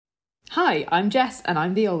Hi, I'm Jess and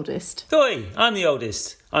I'm the oldest. Hoi, I'm the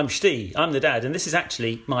oldest. I'm Steve, I'm the dad, and this is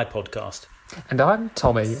actually my podcast. And I'm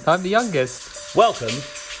Tommy, I'm the youngest. Welcome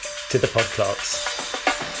to the Podclarks.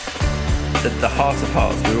 At the heart of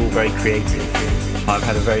hearts, we're all very creative. I've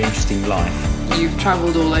had a very interesting life. You've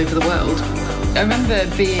travelled all over the world. I remember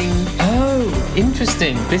being... Oh,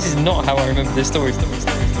 interesting. This is not how I remember this story.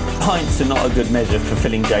 Pints are not a good measure for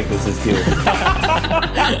filling Jaguars as fuel.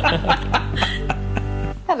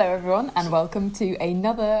 Hello everyone and welcome to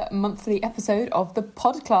another monthly episode of the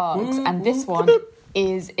Podclarks. And this one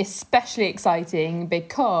is especially exciting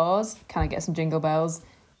because... Can I get some jingle bells?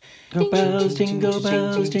 Jingle bells, jingle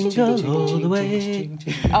all the way.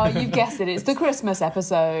 Oh, you've guessed it. It's the Christmas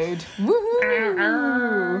episode.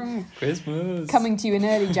 Woohoo! Christmas. Coming to you in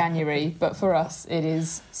early January, but for us it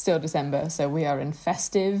is still December, so we are in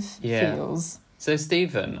festive feels. So,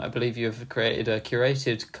 Stephen, I believe you have created a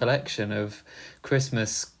curated collection of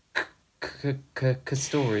Christmas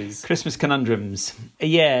stories. Christmas conundrums.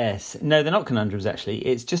 Yes. No, they're not conundrums, actually.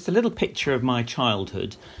 It's just a little picture of my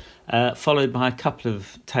childhood, followed by a couple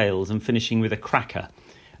of tales and finishing with a cracker.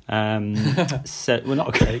 So we're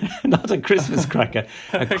not a Christmas cracker,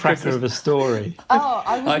 a cracker of a story. Oh,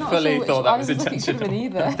 I fully thought that was intentional.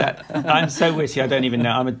 Either. I'm so witty, I don't even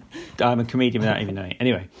know. I'm a comedian without even knowing.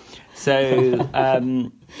 Anyway, so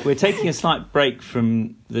we're taking a slight break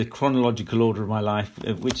from the chronological order of my life,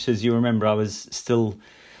 which, as you remember, I was still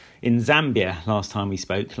in Zambia last time we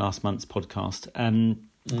spoke, last month's podcast.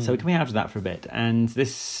 So we're coming out of that for a bit, and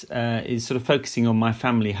this is sort of focusing on my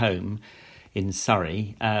family home in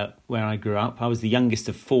Surrey, where I grew up. I was the youngest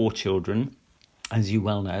of 4 children, as you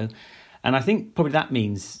well know, and I think probably that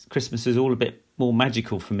means Christmas was all a bit more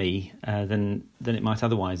magical for me than it might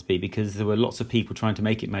otherwise be, because there were lots of people trying to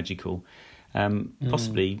make it magical,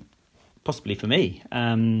 possibly for me.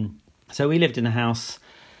 So we lived in a house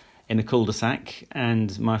in a cul-de-sac,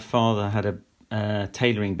 and my father had a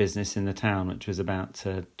tailoring business in the town, which was about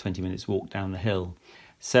 20 minutes walk down the hill.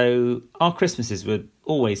 So our Christmases were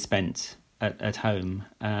always spent at home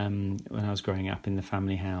when I was growing up in the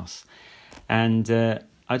family house. And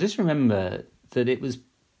I just remember that it was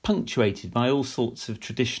punctuated by all sorts of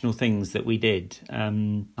traditional things that we did.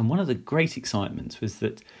 And one of the great excitements was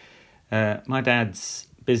that my dad's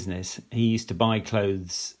business, he used to buy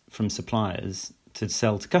clothes from suppliers to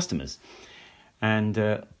sell to customers.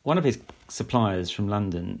 And one of his suppliers from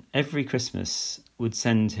London, every Christmas, would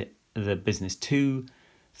send the business 2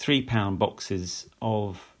 £3 boxes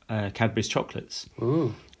of Cadbury's chocolates.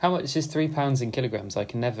 Ooh. How much is £3 in kilograms? I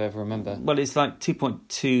can never ever remember. Well, it's like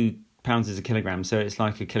 2.2 pounds is a kilogram, so it's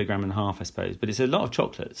like 1.5 kilograms, I suppose. But it's a lot of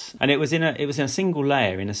chocolates, and it was in a single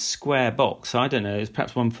layer in a square box. So I don't know, it's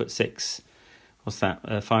perhaps 1'6". What's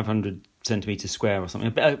that? 500 centimeters square or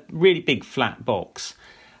something. A really big flat box.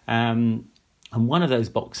 And one of those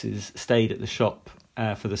boxes stayed at the shop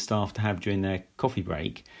for the staff to have during their coffee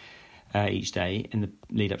break each day in the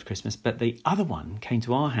lead up to Christmas. But the other one came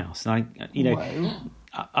to our house. And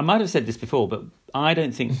I might have said this before, but I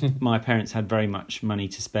don't think my parents had very much money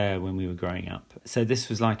to spare when we were growing up. So this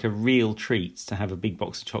was like a real treat to have a big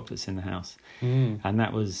box of chocolates in the house. And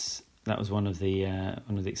that was one of the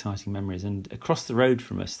exciting memories. And across the road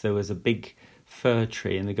from us, there was a big fir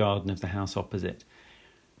tree in the garden of the house opposite.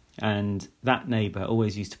 And that neighbour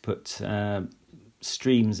always used to put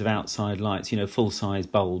streams of outside lights, full-size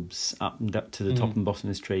bulbs up to the top and bottom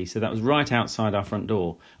of this tree. So that was right outside our front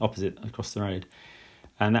door, opposite, across the road.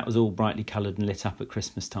 And that was all brightly coloured and lit up at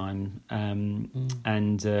Christmas time.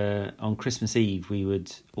 And on Christmas Eve, we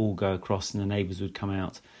would all go across and the neighbours would come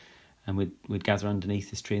out and we'd gather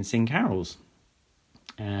underneath this tree and sing carols.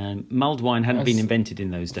 Mulled wine hadn't been invented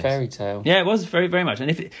in those days. Fairy tale. Yeah, it was very, very much.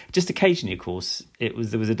 And just occasionally, of course, there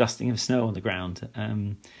was a dusting of snow on the ground,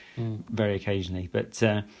 very occasionally. But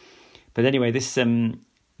anyway,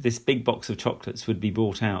 this big box of chocolates would be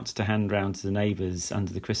brought out to hand round to the neighbours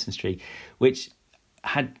under the Christmas tree, which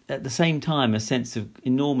had at the same time a sense of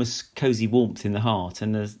enormous cosy warmth in the heart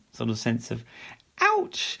and a sort of sense of,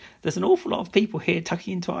 ouch, there's an awful lot of people here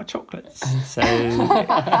tucking into our chocolates. So it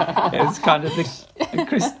was kind of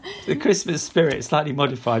the Christmas spirit slightly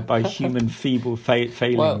modified by human feeble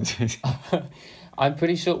failings. Well, I'm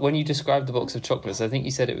pretty sure when you described the box of chocolates, I think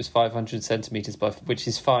you said it was 500 centimetres, which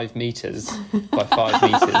is 5 metres by 5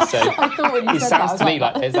 metres. So it sounds to me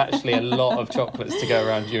like there's actually a lot of chocolates to go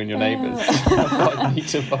around you and your neighbours. A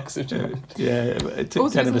 5-metre box of chocolate. Yeah, it took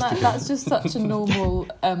also, 10 of us to that's just such a normal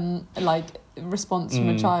response from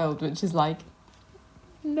a child, which is like,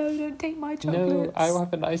 no, don't take my chocolates. No, I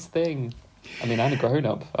have a nice thing. I mean, I'm a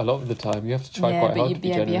grown-up a lot of the time. You have to try quite hard to be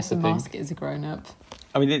generous, you have to I think. mask it as a grown-up.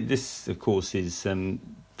 I mean, this, of course, is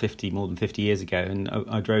more than 50 years ago, and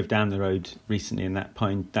I drove down the road recently, and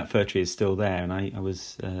that fir tree is still there, and I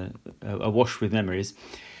was awash with memories.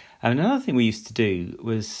 And another thing we used to do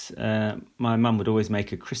was my mum would always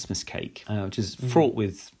make a Christmas cake, which is fraught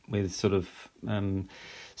with sort of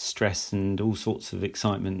stress and all sorts of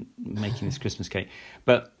excitement making this Christmas cake.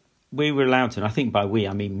 But we were allowed to, and I think by we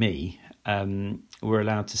I mean me, were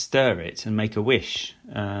allowed to stir it and make a wish,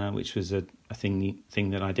 which was a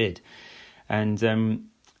thing that I did. And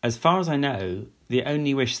as far as I know, the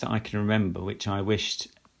only wish that I can remember, which I wished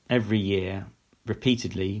every year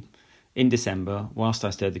repeatedly in December whilst I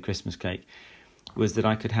stirred the Christmas cake, was that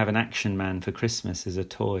I could have an Action Man for Christmas as a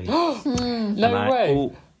toy. No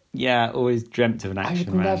way. Always dreamt of an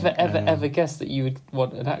Action Man. I would never, ever guess that you would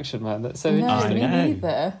want an Action Man. That's so interesting. Me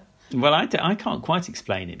neither. Well, I can't quite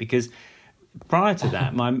explain it, because prior to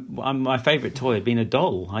that, my favourite toy had been a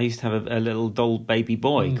doll. I used to have a little doll baby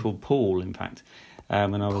boy called Paul, in fact,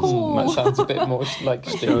 when I was... Paul. That sounds a bit more like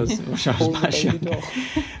I was much younger.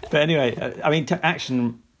 But anyway, I mean,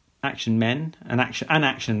 Action Men and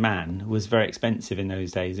Action Man was very expensive in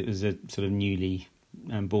those days. It was a sort of newly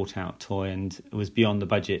bought out toy, and it was beyond the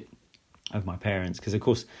budget of my parents, because of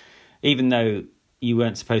course, even though you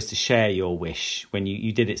weren't supposed to share your wish when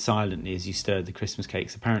you did it silently as you stirred the Christmas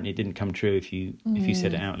cakes, apparently it didn't come true if you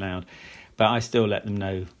said it out loud, but I still let them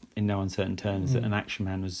know in no uncertain terms that an Action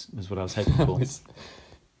Man was what I was hoping for.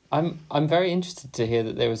 I'm very interested to hear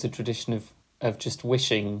that there was a tradition of just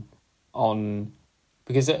wishing on,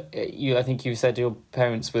 because I think you said your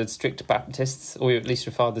parents were strict Baptists, or at least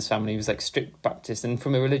your father's family was like strict Baptist, and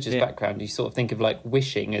from a religious background, you sort of think of like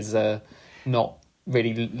wishing as not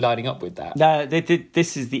really lining up with that. No,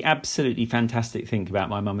 this is the absolutely fantastic thing about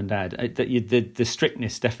my mum and dad. The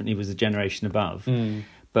strictness definitely was a generation above.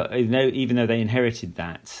 But even though they inherited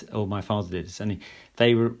that, or my father did,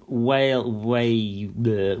 they were well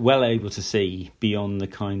able to see beyond the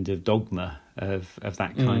kind of dogma of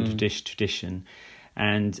that kind of tradition,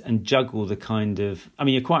 and juggle the kind of... I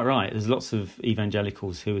mean, you're quite right. There's lots of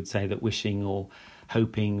evangelicals who would say that wishing or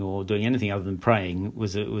hoping or doing anything other than praying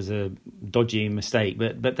was a dodgy mistake,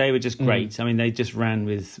 but they were just great. I mean, they just ran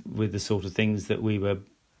with the sort of things that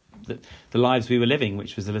the lives we were living,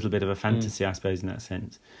 which was a little bit of a fantasy, I suppose, in that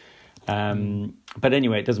sense. But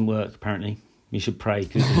anyway, it doesn't work, apparently. You should pray,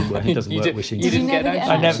 because it doesn't work wishing. You didn't get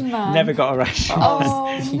an Action Man? I never got a Action Man.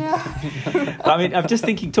 Oh, no. I mean, I'm just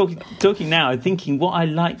talking now, thinking what I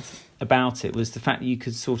liked about it was the fact that you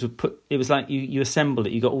could sort of it was like you assembled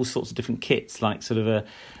it, you got all sorts of different kits, like sort of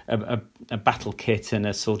a battle kit and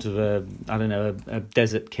a sort of a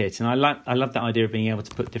desert kit, and I love that idea of being able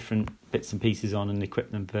to put different bits and pieces on and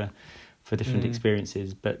equip them for different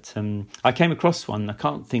experiences. But I came across one, I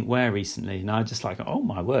can't think where recently, and I just like, oh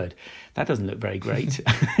my word, that doesn't look very great.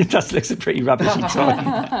 It just looks a pretty rubbishy toy.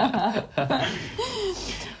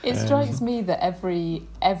 It strikes me that every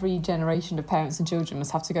generation of parents and children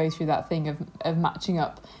must have to go through that thing of matching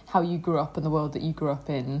up how you grew up and the world that you grew up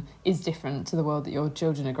in is different to the world that your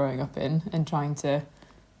children are growing up in, and trying to,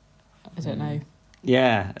 I don't know.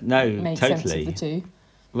 Yeah, no, make totally. sense of the two.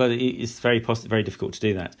 Well, it's very difficult to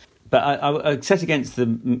do that. But I set against the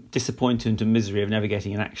disappointment and misery of never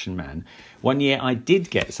getting an Action Man. One year I did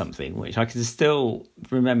get something, which I can still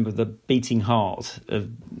remember the beating heart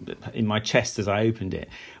in my chest as I opened it.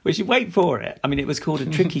 Which, wait for it, I mean, it was called a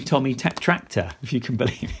Tricky Tommy Tractor, if you can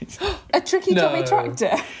believe it. A Tricky Tommy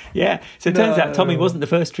Tractor? Yeah, so it turns out Tommy wasn't the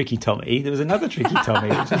first Tricky Tommy. There was another Tricky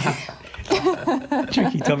Tommy, which is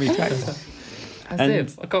Tricky Tommy Tractor. I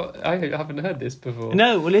haven't heard this before.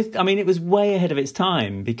 No, well, it was way ahead of its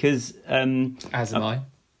time, because as am I.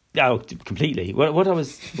 Oh, completely. What I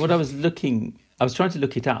was looking, I was trying to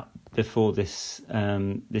look it up before this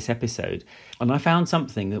episode, and I found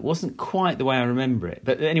something that wasn't quite the way I remember it.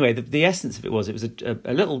 But anyway, the essence of it was a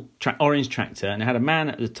little orange tractor, and it had a man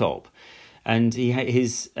at the top, and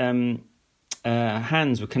his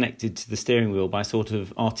hands were connected to the steering wheel by sort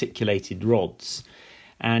of articulated rods,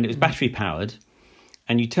 and it was battery powered.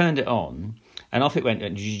 And you turned it on, and off it went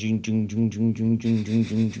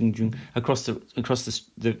across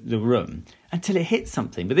the room until it hit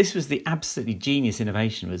something. But this was the absolutely genius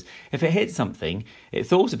innovation: was if it hit something, it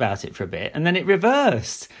thought about it for a bit, and then it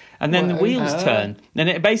reversed, and then the wheels turned, and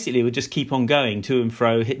it basically would just keep on going to and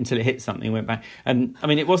fro, until it hit something and went back. And I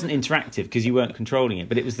mean, it wasn't interactive because you weren't controlling it,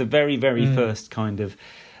 but it was the very, very first kind of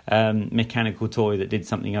mechanical toy that did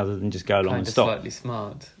something other than just go along and stop. Slightly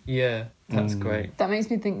smart. Yeah, that's great. That makes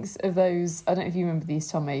me think of those. I don't know if you remember these,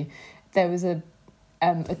 Tommy. There was a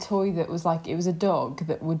toy that was like, it was a dog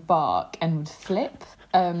that would bark and would flip.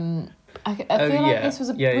 I feel like this was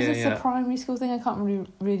a primary school thing. I can't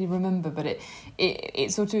really remember, but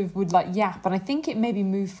it sort of would like yap, and I think it maybe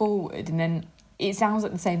moved forward, and then it sounds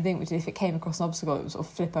like the same thing, which is if it came across an obstacle, it would sort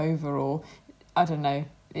of flip over, or I don't know.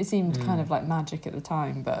 It seemed kind of like magic at the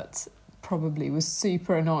time, but probably was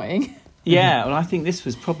super annoying. Yeah, well, I think this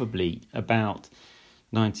was probably about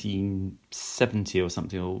 1970 or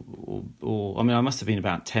something, or I mean, I must have been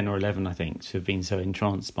about 10 or 11, I think, to have been so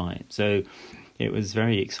entranced by it. So it was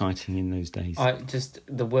very exciting in those days.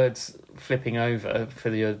 The words flipping over for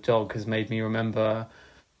your dog has made me remember.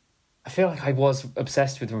 I feel like I was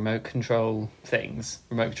obsessed with remote control things,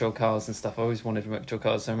 remote control cars and stuff. I always wanted remote control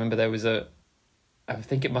cars. So I remember there was I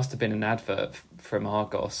think it must have been an advert from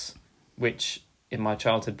Argos, which in my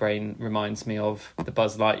childhood brain reminds me of the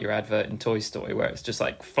Buzz Lightyear advert in Toy Story, where it's just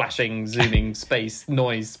like flashing, zooming, space,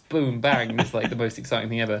 noise, boom, bang. It's like the most exciting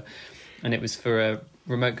thing ever. And it was for a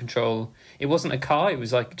remote control. It wasn't a car, it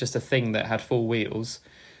was like just a thing that had 4 wheels,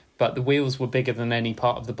 but the wheels were bigger than any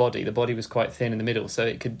part of the body. The body was quite thin in the middle, so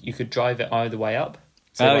you could drive it either way up.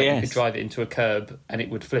 So you could drive it into a curb and it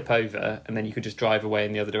would flip over, and then you could just drive away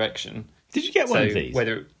in the other direction. Did you get one of these?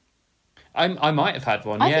 I might have had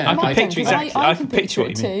one. I can picture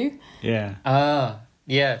what you mean. Too. Yeah.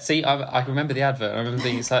 Yeah. See, I remember the advert. I remember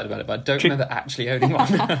being excited about it, but I don't remember actually owning one.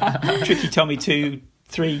 Tricky Tommy 2,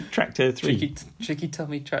 3, Tractor 3. Tricky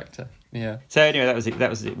Tommy Tractor. Yeah. So anyway, that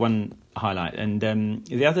was it, one highlight, and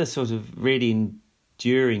the other sort of really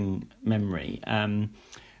enduring memory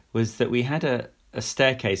was that we had a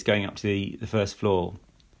staircase going up to the first floor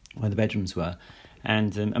where the bedrooms were.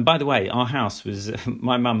 And by the way, our house was,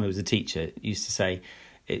 my mum, who was a teacher, used to say,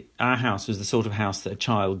 our house was the sort of house that a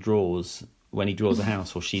child draws when he draws a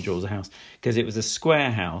house or she draws a house, because it was a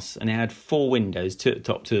square house and it had 4 windows, 2 at the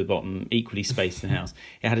top, 2 at the bottom, equally spaced in the house.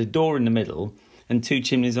 It had a door in the middle and 2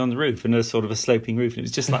 chimneys on the roof and a sort of a sloping roof. And it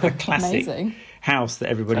was just like a classic house that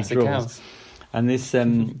everybody draws. House. And this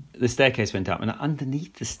the staircase went up, and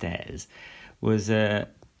underneath the stairs was a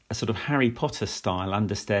sort of Harry Potter style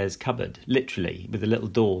understairs cupboard, literally, with a little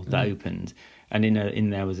door that opened, and in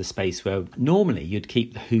there was a space where normally you'd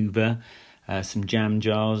keep the Hoover, some jam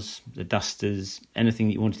jars, the dusters, anything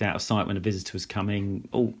that you wanted out of sight when a visitor was coming,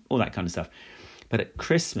 all that kind of stuff. But at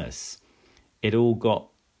Christmas, it all got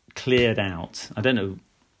cleared out. I don't know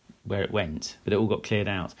where it went, but it all got cleared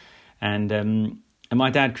out, and my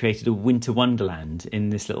dad created a winter wonderland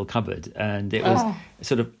in this little cupboard, and it was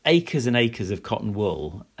sort of acres and acres of cotton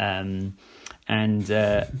wool, and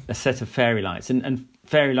a set of fairy lights. And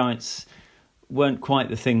fairy lights weren't quite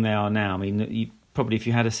the thing they are now. I mean, probably if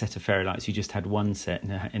you had a set of fairy lights, you just had one set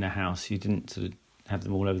in a house. You didn't sort of have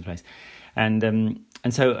them all over the place. And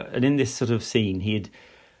in this sort of scene,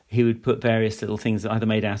 he would put various little things that either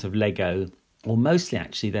made out of Lego, or mostly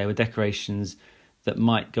actually they were decorations that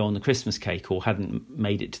might go on the Christmas cake or hadn't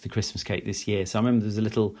made it to the Christmas cake this year. So I remember there was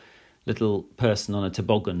a little person on a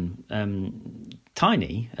toboggan,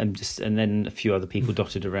 tiny, and then a few other people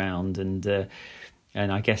dotted around, and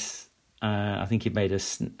I guess I think it made a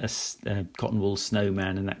cotton wool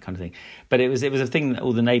snowman and that kind of thing. But it was a thing that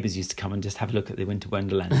all the neighbours used to come and just have a look at the winter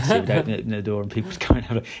wonderland. So we'd open the door and people would come and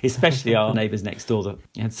have a look. Especially our neighbours next door that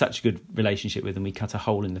had such a good relationship with them. We cut a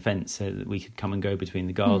hole in the fence so that we could come and go between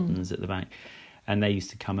the gardens at the back. And they used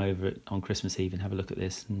to come over on Christmas Eve and have a look at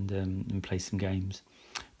this and play some games.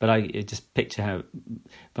 But I just picture how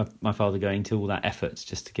my father going to all that effort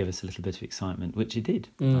just to give us a little bit of excitement, which he did.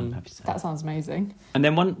 I'm happy to say. That sounds amazing. And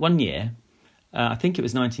then one year, I think it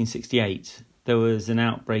was 1968, there was an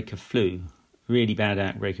outbreak of flu, really bad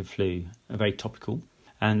outbreak of flu, very topical.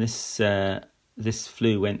 And this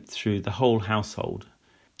flu went through the whole household,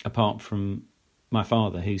 apart from my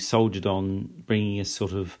father, who soldiered on, bringing us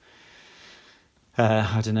sort of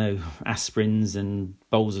aspirins and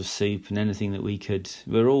bowls of soup and anything that we could.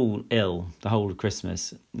 We were all ill the whole of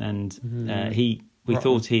Christmas, and we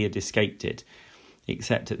thought he had escaped it,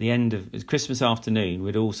 except at the end of Christmas afternoon,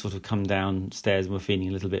 we'd all sort of come downstairs and were feeling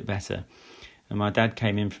a little bit better. And my dad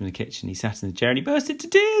came in from the kitchen, he sat in the chair and he burst into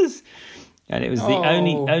tears. And it was the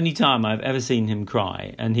only time I've ever seen him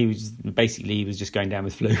cry. And he was just going down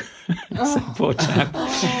with flu. So poor chap.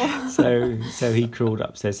 So he crawled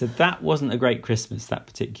upstairs. So that wasn't a great Christmas, that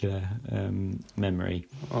particular memory.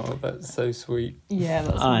 Oh, that's so sweet. Yeah,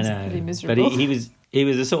 that sounds pretty miserable. But he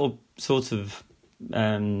was a sort of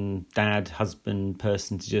dad, husband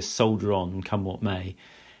person to just soldier on, come what may.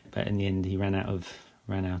 But in the end, he ran out of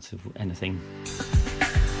anything.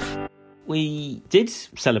 We did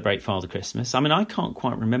celebrate Father Christmas. I mean, I can't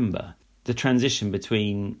quite remember the transition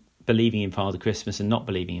between believing in Father Christmas and not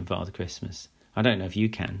believing in Father Christmas. I don't know if you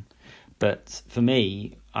can. But for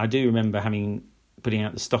me, I do remember having putting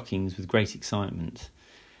out the stockings with great excitement.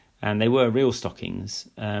 And they were real stockings,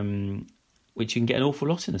 which you can get an awful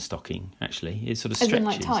lot in a stocking, actually. It sort of stretches. As in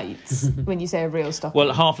like tights, when you say a real stocking?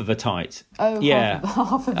 Well, half of a tight. Oh, yeah.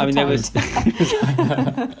 half of a I mean, tight. there was...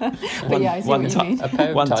 But yeah, I see what you mean. A pair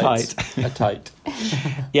of one tights, tight. a tight.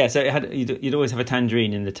 Yeah, so you'd always have a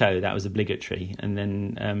tangerine in the toe. That was obligatory. And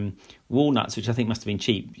then walnuts, which I think must have been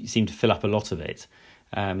cheap, seemed to fill up a lot of it,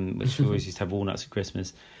 which we always used to have walnuts at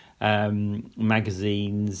Christmas.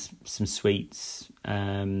 Magazines, some sweets,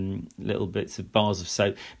 little bits of bars of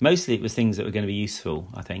soap. Mostly it was things that were going to be useful,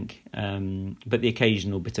 I think, but the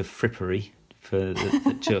occasional bit of frippery for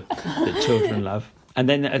that children love. And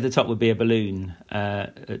then at the top would be a balloon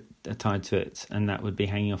tied to it, and that would be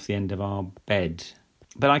hanging off the end of our bed.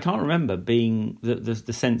 But I can't remember being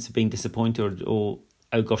the sense of being disappointed or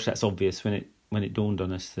oh gosh, that's obvious when it dawned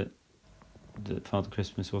on us that Father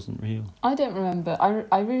Christmas wasn't real. I don't remember.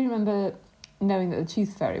 I really remember knowing that the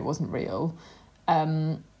Tooth Fairy wasn't real.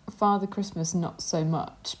 Father Christmas, not so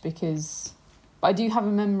much, because I do have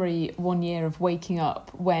a memory one year of waking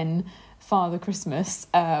up when Father Christmas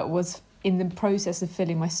was in the process of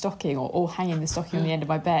filling my stocking or hanging the stocking on the end of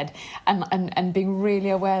my bed and being really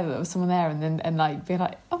aware that there was someone there and like being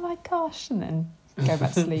like, oh my gosh, and then go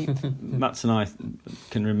back to sleep. Mats and I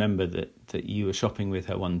can remember that you were shopping with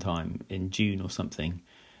her one time in June or something,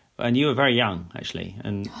 and you were very young actually,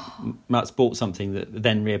 and Mats bought something that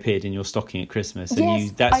then reappeared in your stocking at Christmas, and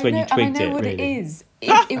yes, that's when you twigged it. I know what really. it is.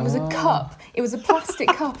 It was a cup. It was a plastic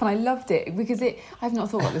cup, and I loved it because I've not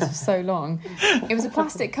thought about this for so long. It was a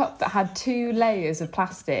plastic cup that had 2 layers of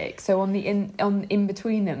plastic. So on the in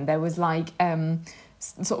between them there was like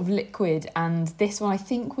sort of liquid, and this one I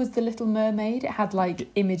think was the Little Mermaid. It had like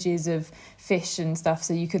images of fish and stuff,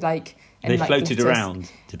 so you could like they floated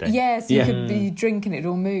around, did they? Yes, you could be drinking, it'd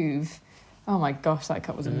all move. Oh my gosh, that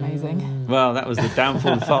cup was amazing. Well, that was the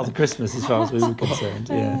downfall of Father Christmas as far as we were concerned.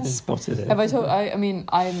 Yeah, spotted it. Have I told? I mean,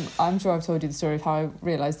 I'm sure I've told you the story of how I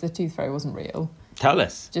realised the Tooth Fairy wasn't real. Tell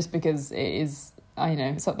us. Just because it is,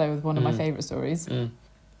 it's up there with one of my favourite stories.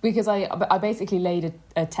 Because I basically laid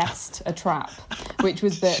a trap, which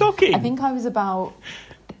was that... Shocking! I think I was about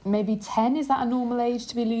maybe 10. Is that a normal age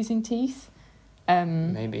to be losing teeth?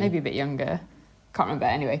 Maybe a bit younger. Can't remember.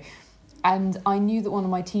 Anyway. And I knew that one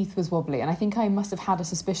of my teeth was wobbly, and I think I must have had a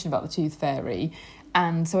suspicion about the Tooth Fairy,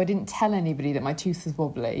 and so I didn't tell anybody that my tooth was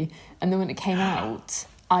wobbly. And then when it came out,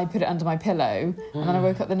 I put it under my pillow, and then I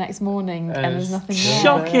woke up the next morning and there's nothing there.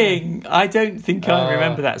 Shocking! I don't think I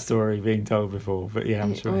remember that story being told before, but yeah,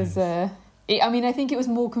 I'm sure it was. I think it was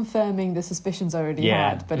more confirming the suspicions I already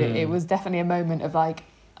had, but it was definitely a moment of like,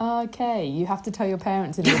 okay, you have to tell your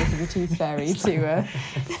parents in order for the Tooth Fairy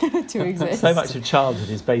to exist. So much of childhood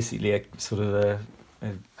is basically a sort of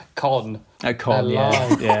a con. A con,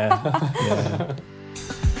 yeah.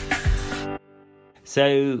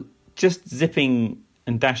 So, just zipping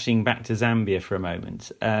and dashing back to Zambia for a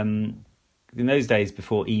moment. In those days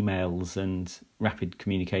before emails and rapid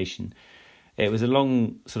communication, it was a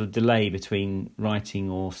long sort of delay between writing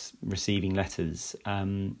or receiving letters,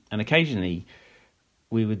 and occasionally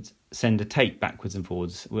we would send a tape backwards and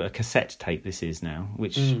forwards, a cassette tape this is now,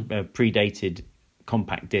 which predated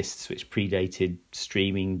compact discs, which predated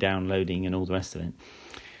streaming, downloading and all the rest of it.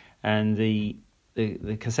 And the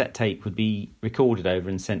cassette tape would be recorded over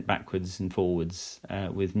and sent backwards and forwards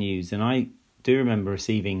with news. And I do remember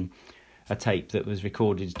receiving a tape that was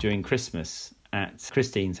recorded during Christmas at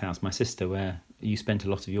Christine's house, my sister, where you spent a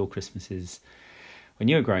lot of your Christmases when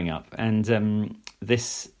you were growing up. And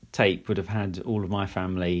this tape would have had all of my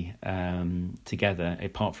family together,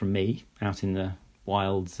 apart from me, out in the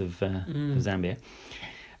wilds of Zambia.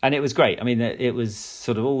 And it was great. I mean, it was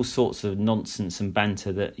sort of all sorts of nonsense and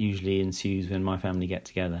banter that usually ensues when my family get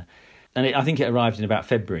together. And I think it arrived in about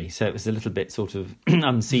February, so it was a little bit sort of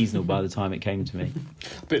unseasonal by the time it came to me.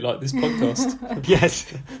 A bit like this podcast.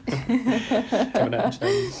 Yes. Coming out of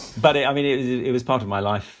change. But it was part of my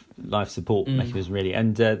life support mechanism, really.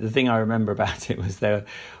 And the thing I remember about it was they were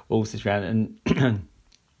all sitting around, and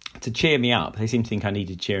to cheer me up, they seemed to think I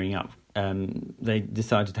needed cheering up. They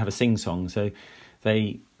decided to have a sing-song, so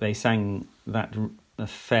they sang that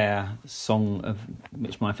fair song of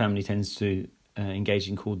which my family tends to engage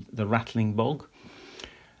in, called The Rattling Bog.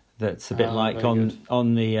 That's a bit like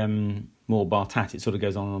on the more bar tat. It sort of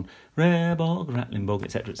goes on rare bog, rattling bog,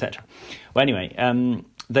 etc., etc. Well, anyway,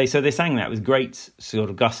 they sang that with great sort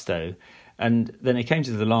of gusto, and then it came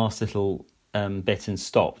to the last little bit and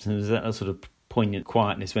stopped, and there was that sort of poignant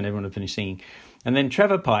quietness when everyone had finished singing, and then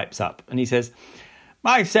Trevor pipes up and he says,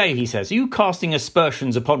 "I say," he says, "are you casting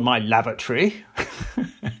aspersions upon my lavatory?"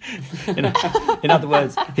 in other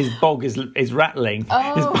words, his bog is rattling.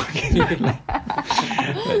 Oh. His bog is rattling.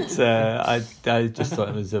 But I just thought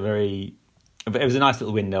it was it was a nice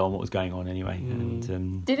little window on what was going on anyway.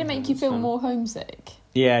 And did it make you feel more homesick?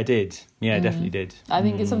 Yeah, it did. Yeah, it definitely did. I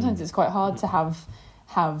think sometimes it's quite hard to have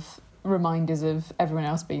reminders of everyone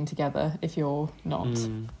else being together if you're not.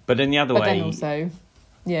 But in the other way, but then also,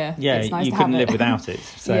 it's nice you to couldn't have live it. without it.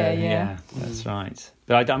 So Yeah. That's right.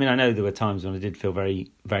 But I mean, I know there were times when I did feel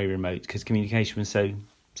very, very remote because communication was so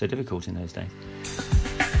difficult in those days.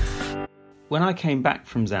 When I came back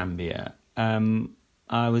from Zambia,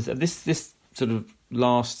 I was this sort of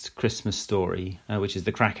last Christmas story, which is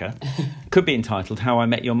the cracker, could be entitled "How I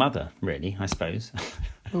Met Your Mother." Really, I suppose.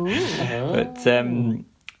 But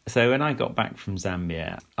so when I got back from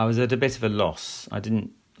Zambia, I was at a bit of a loss.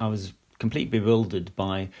 I was completely bewildered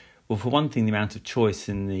by, well, for one thing, the amount of choice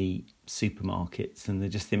in the supermarkets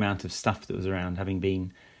and just the amount of stuff that was around, having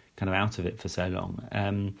been kind of out of it for so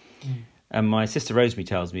long. And my sister Rosemary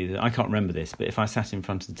tells me that, I can't remember this, but if I sat in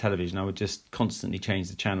front of the television, I would just constantly change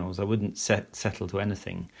the channels. I wouldn't settle to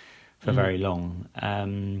anything for very long.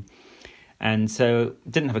 And so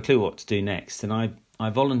didn't have a clue what to do next. And I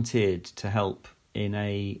volunteered to help in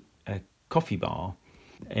a coffee bar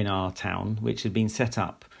in our town, which had been set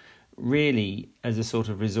up really as a sort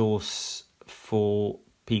of resource for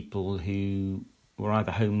people who were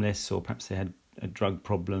either homeless or perhaps they had a drug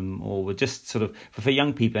problem or were just sort of, for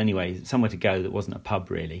young people anyway, somewhere to go that wasn't a pub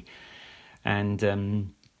really. And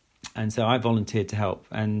so I volunteered to help.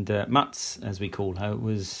 And Mutz, as we call her,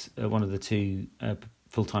 was one of the two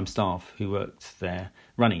full-time staff who worked there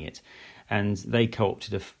running it. And they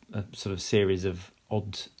co-opted a sort of series of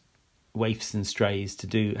odd waifs and strays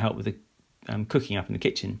to help with the cooking up in the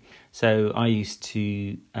kitchen. So I used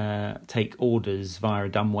to take orders via a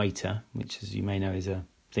dumbwaiter, which, as you may know, is a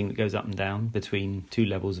thing that goes up and down between two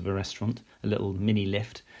levels of a restaurant, a little mini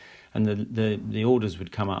lift, and the orders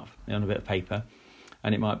would come up on a bit of paper,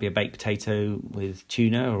 and it might be a baked potato with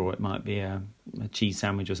tuna, or it might be a cheese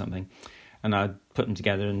sandwich or something, and I'd put them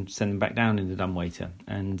together and send them back down in the dumbwaiter.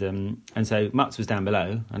 And so Mutz was down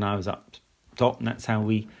below and I was up top, and that's how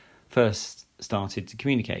we first started to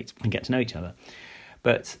communicate and get to know each other.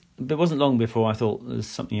 But it wasn't long before I thought there was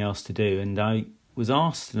something else to do, and I was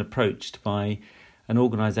asked and approached by an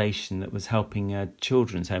organisation that was helping a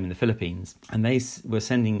children's home in the Philippines, and they were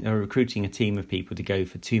recruiting a team of people to go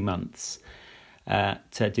for 2 months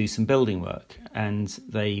to do some building work, and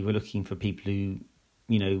they were looking for people who,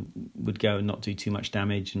 you know, would go and not do too much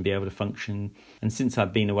damage and be able to function. And since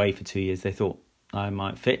I'd been away for 2 years, they thought I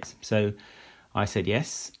might fit, so I said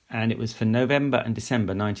yes, and it was for November and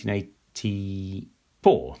December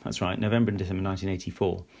 1984. That's right, November and December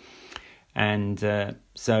 1984. And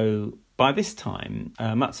so by this time,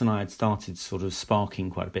 Mutz and I had started sort of sparking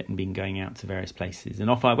quite a bit and been going out to various places. And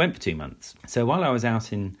off I went for 2 months. So while I was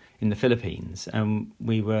out in the Philippines,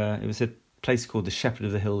 it was a place called the Shepherd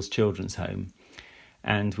of the Hills Children's Home.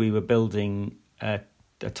 And we were building a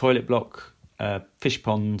toilet block, a fish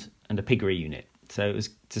pond and a piggery unit. So it was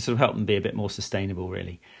to sort of help them be a bit more sustainable,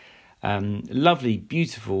 really. Lovely,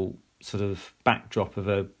 beautiful sort of backdrop of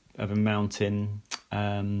a mountain.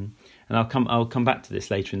 And I'll come back to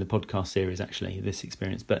this later in the podcast series, actually, this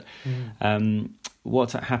experience. But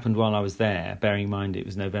what happened while I was there, bearing in mind it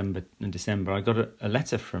was November and December, I got a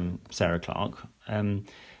letter from Sarah Clark, and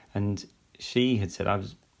she had said, I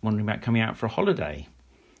was wondering about coming out for a holiday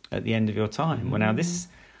at the end of your time. Well, now this,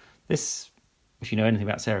 if you know anything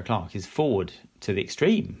about Sarah Clark, is forward to the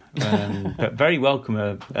extreme, but very welcome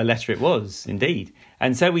a letter it was indeed.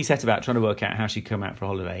 And so we set about trying to work out how she'd come out for a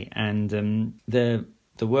holiday, and the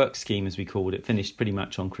work scheme, as we called it, finished pretty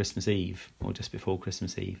much on Christmas Eve or just before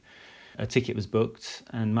Christmas Eve. A ticket was booked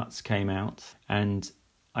and Mutz came out, and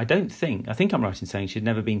I think I'm right in saying she'd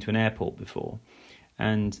never been to an airport before,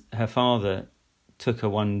 and her father took her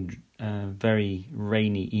one very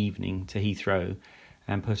rainy evening to Heathrow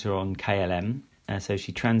and put her on KLM. So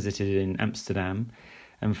she transited in Amsterdam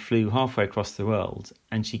and flew halfway across the world.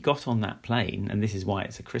 And she got on that plane, and this is why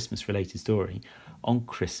it's a Christmas-related story, on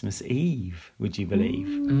Christmas Eve, would you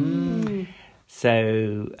believe?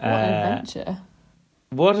 So what an adventure.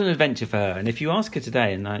 What an adventure for her. And if you ask her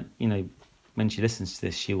today, and when she listens to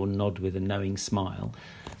this, she will nod with a knowing smile.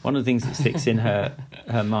 One of the things that sticks in her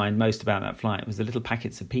mind most about that flight was the little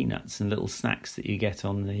packets of peanuts and little snacks that you get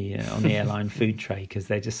on the airline food tray, because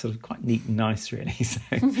they're just sort of quite neat and nice, really. So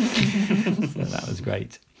that was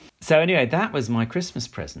great. So anyway, that was my Christmas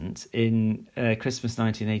present in Christmas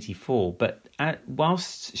 1984. But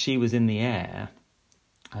whilst she was in the air,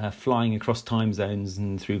 flying across time zones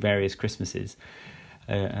and through various Christmases,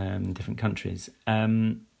 different countries.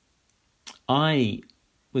 I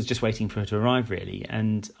was just waiting for her to arrive, really,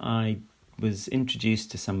 and I was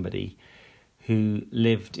introduced to somebody who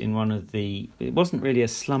lived in one of the... It wasn't really a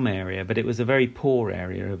slum area, but it was a very poor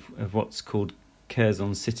area of what's called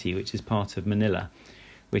Quezon City, which is part of Manila,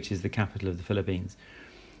 which is the capital of the Philippines.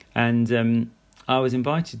 And I was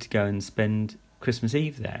invited to go and spend Christmas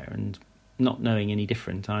Eve there, and not knowing any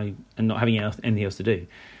different, and not having anything else to do,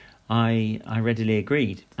 I readily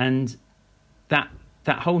agreed. And that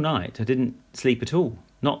whole night, I didn't sleep at all,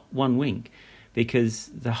 not one wink,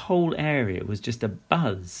 because the whole area was just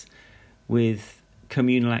abuzz with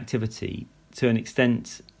communal activity to an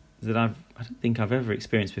extent that I don't think I've ever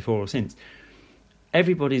experienced before or since.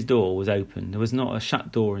 Everybody's door was open. There was not a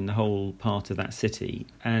shut door in the whole part of that city,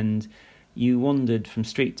 and you wandered from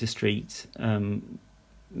street to street,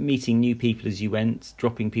 meeting new people as you went,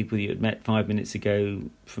 dropping people you had met 5 minutes ago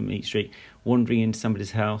from each street, wandering into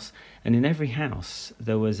somebody's house. And in every house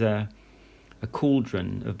there was a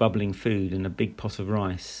cauldron of bubbling food and a big pot of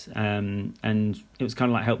rice. And it was kind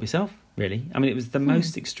of like help yourself, really. I mean, it was the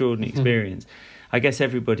most extraordinary experience. I guess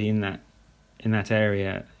everybody in that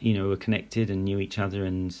area, were connected and knew each other.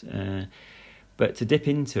 But to dip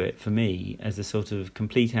into it, for me, as a sort of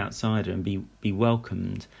complete outsider and be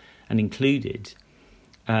welcomed and included,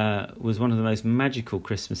 was one of the most magical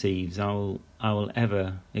Christmas Eves I will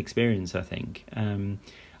ever experience, I think.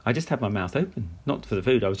 I just had my mouth open, not for the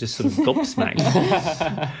food. I was just sort of gobsmacked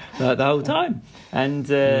the whole time.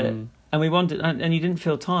 And we wanted, and you didn't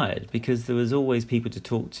feel tired because there was always people to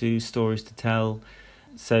talk to, stories to tell.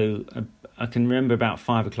 So I can remember about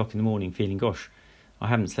 5 o'clock in the morning feeling, gosh, I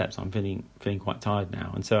haven't slept, so I'm feeling quite tired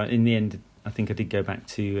now. And so in the end, I think I did go back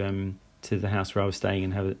to the house where I was staying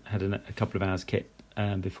and had a couple of hours kip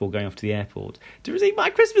before going off to the airport to receive my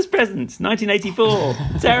Christmas presents,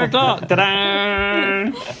 1984, Sarah Clark, ta-da!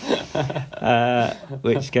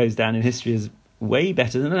 Which goes down in history as way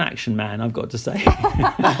better than An Action Man, I've got to say.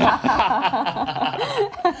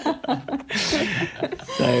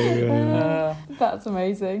 That's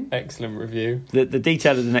amazing. Excellent review. The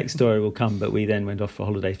detail of the next story will come, but we then went off for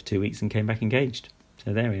holiday for 2 weeks and came back engaged.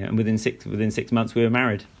 So there we are. And within 6 months we were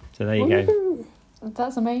married. So there you go.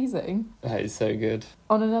 That's amazing. That is so good.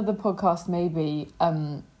 On another podcast, maybe,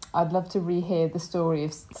 I'd love to rehear the story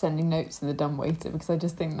of sending notes to the dumbwaiter, because I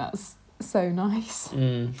just think that's so nice.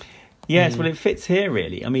 Yes, well, it fits here,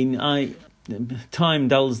 really. I mean, time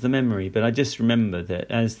dulls the memory, but I just remember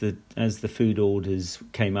that as the food orders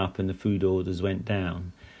came up and the food orders went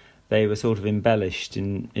down, they were sort of embellished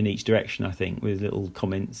in each direction, I think, with little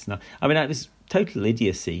comments. I mean, that was total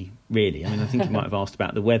idiocy, really. I mean, I think you might have asked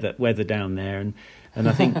about the weather down there, and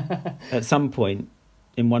I think at some point,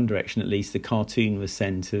 in one direction at least, the cartoon was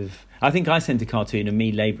sent of... I think I sent a cartoon of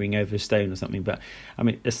me labouring over a stone or something, but I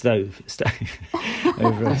mean a stove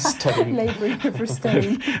over a stone, labouring over a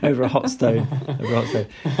stone, over a hot stone,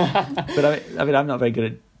 But I mean, I'm not very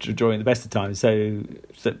good at drawing at the best of times, so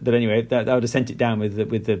but anyway, I would have sent it down with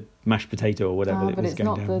the mashed potato or whatever. But it's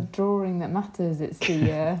not the drawing that matters; it's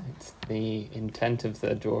the it's the intent of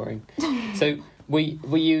the drawing. So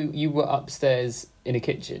you were upstairs in a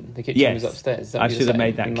kitchen. The kitchen was upstairs. I should have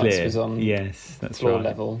made that clear. Mux was on that's floor right.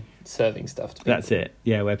 level, serving stuff to people. That's it.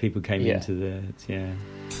 Yeah, where people came into the... Yeah.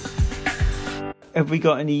 Have we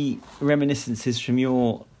got any reminiscences from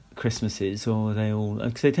your Christmases, or are they all...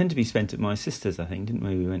 Because they tend to be spent at my sister's, I think, didn't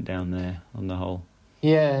we? We went down there on the whole.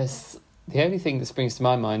 Yes. The only thing that springs to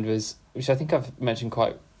my mind was, which I think I've mentioned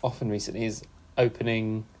quite often recently, is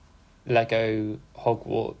opening Lego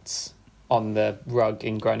Hogwarts on the rug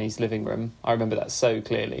in Granny's living room. I remember that so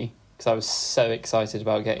clearly because I was so excited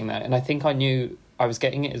about getting that. And I think I knew I was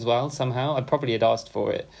getting it as well somehow. I probably had asked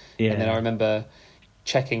for it. Yeah. And then I remember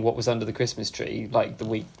checking what was under the Christmas tree, like the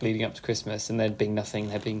week leading up to Christmas, and there'd being nothing,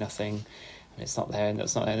 and it's not there, and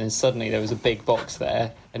that's not there. And then suddenly there was a big box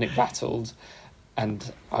there, and it rattled. And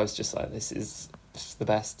I was just like, this is the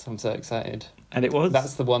best. I'm so excited. And it was?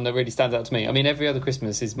 That's the one that really stands out to me. I mean, every other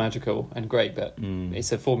Christmas is magical and great, but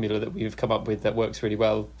it's a formula that we've come up with that works really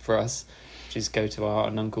well for us, which is go to our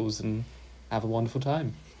aunt and uncles and have a wonderful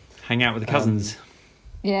time. Hang out with the cousins.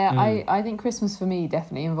 I think Christmas for me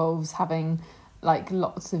definitely involves having like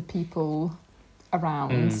lots of people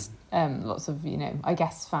around, lots of, I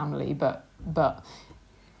guess family, but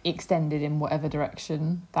extended in whatever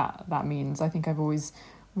direction that means. I think I've always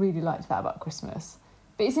really liked that about Christmas.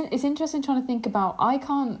 But it's interesting trying to think about... I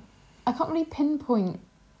can't really pinpoint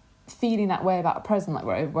feeling that way about a present, like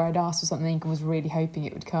where I'd asked for something and was really hoping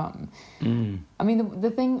it would come. Mm. I mean,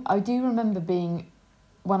 the thing I do remember being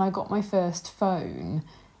when I got my first phone,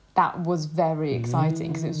 that was very exciting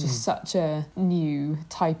because it was just such a new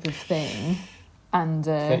type of thing. And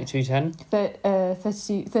 3210?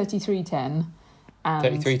 3310. And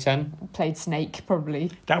 3310? played Snake,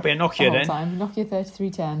 probably. That'll be a The Nokia whole then. time. Nokia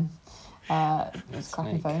 3310. It's a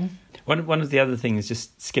cracking phone. One of the other things,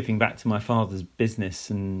 just skipping back to my father's business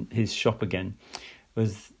and his shop again,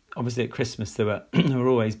 was obviously at Christmas there were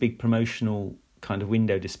always big promotional kind of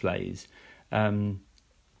window displays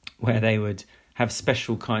where they would have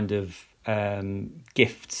special kind of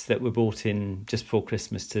gifts that were brought in just before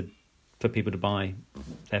Christmas for people to buy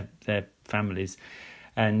their families,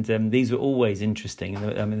 and these were always interesting.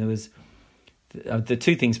 I mean, there was the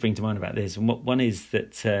two things spring to mind about this. And one is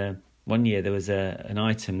that one year there was an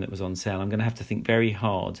item that was on sale. I'm going to have to think very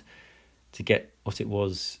hard to get what it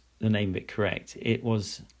was, the name of it correct. It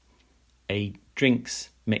was a drinks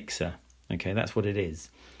mixer. Okay, that's what it is.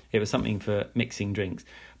 It was something for mixing drinks,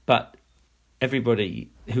 but everybody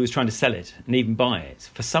who was trying to sell it and even buy it,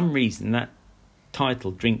 for some reason that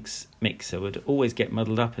title drinks mixer would always get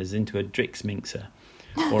muddled up as into a drix mixer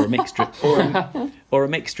or a mixed or a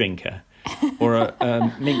mixed drinker or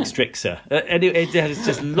a minx drixer. There's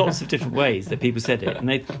just lots of different ways that people said it, and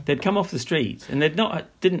they'd come off the street and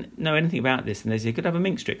didn't know anything about this, and they'd say, "Could I have a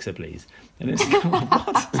minx drixer, please?" And it's like,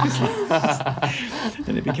 what?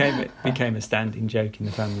 And it became a standing joke in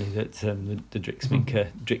the family that the drix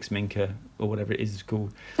minker or whatever it is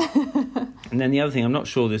called. And then the other thing, I'm not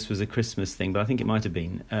sure this was a Christmas thing, but I think it might have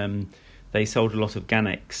been. They sold a lot of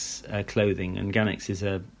Ganex clothing, and Ganex is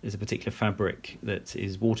a particular fabric that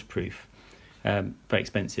is waterproof. Very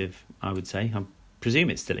expensive, I would say. I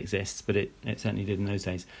presume it still exists, but it certainly did in those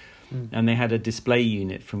days. And they had a display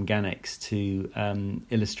unit from Ganex to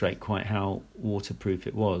illustrate quite how waterproof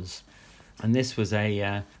it was. And this was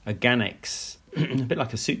a Ganex, a bit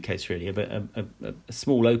like a suitcase really, but a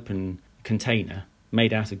small open container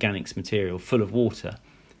made out of Ganex material, full of water,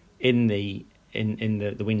 in the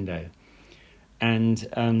window. And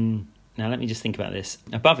now let me just think about this.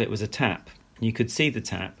 Above it was a tap. You could see the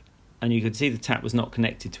tap, and you could see the tap was not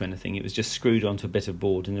connected to anything. It was just screwed onto a bit of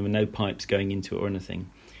board, and there were no pipes going into it or anything.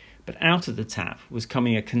 But out of the tap was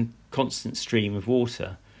coming a constant stream of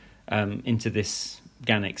water into this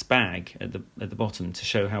Ganex bag at the bottom to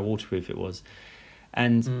show how waterproof it was.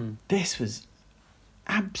 And this was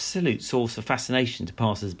absolute source of fascination to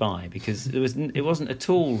passers-by, because it wasn't at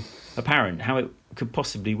all apparent how it could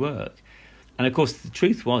possibly work. And of course, the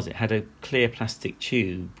truth was it had a clear plastic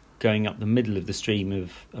tube going up the middle of the stream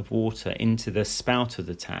of water into the spout of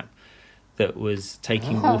the tap that was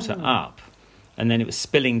taking water up, and then it was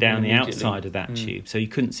spilling down the outside of that tube, so you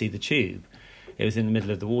couldn't see the tube. It was in the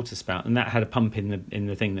middle of the water spout, and that had a pump in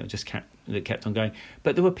the thing that just kept on going.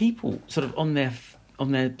 But there were people sort of on their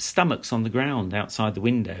stomachs on the ground outside the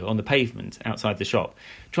window, on the pavement outside the shop,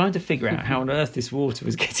 trying to figure out how on earth this water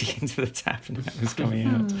was getting into the tap and how it was coming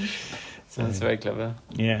out. So that's very clever.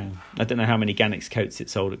 Yeah. I don't know how many Ganex coats it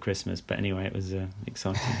sold at Christmas, but anyway, it was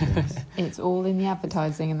exciting for us. It's all in the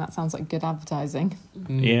advertising, and that sounds like good advertising.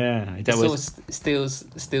 Yeah. It sort of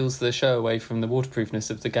steals the show away from the waterproofness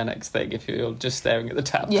of the Ganex thing if you're just staring at the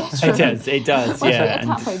tap. Yes, it does. Where'd yeah. you get a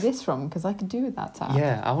tap like this from? Because I could do with that tap.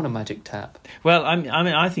 Yeah, I want a magic tap. Well, I mean,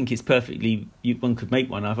 I think it's perfectly. One could make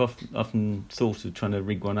one. I've often thought of trying to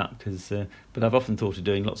rig one up, but I've often thought of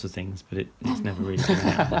doing lots of things, but it's never really come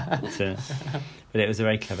out. But it was a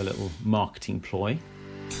very clever little marketing ploy.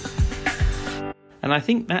 And I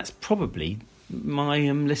think that's probably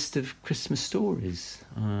my list of Christmas stories,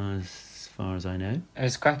 as far as I know.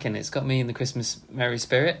 It's cracking. It's got me in the Christmas merry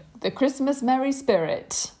spirit. The Christmas merry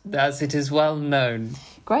spirit. As it is well known.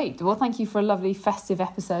 Great. Well, thank you for a lovely festive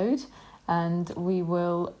episode, and we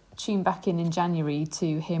will tune back in January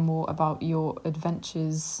to hear more about your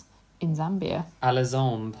adventures in Zambia. À la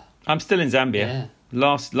Zambe. I'm still in Zambia. Yeah.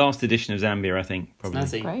 Last edition of Zambia, I think, probably.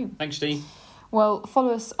 Snazzy. Great. Thanks, Steve. Well,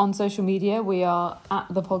 follow us on social media. We are at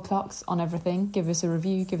the Podclarks on everything. Give us a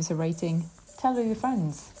review, give us a rating, tell all your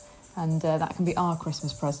friends, and that can be our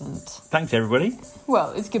Christmas present. Thanks, everybody.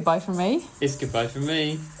 Well, it's goodbye from me. It's goodbye from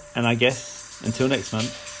me. And I guess until next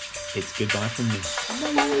month, it's goodbye from me.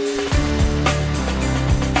 Bye.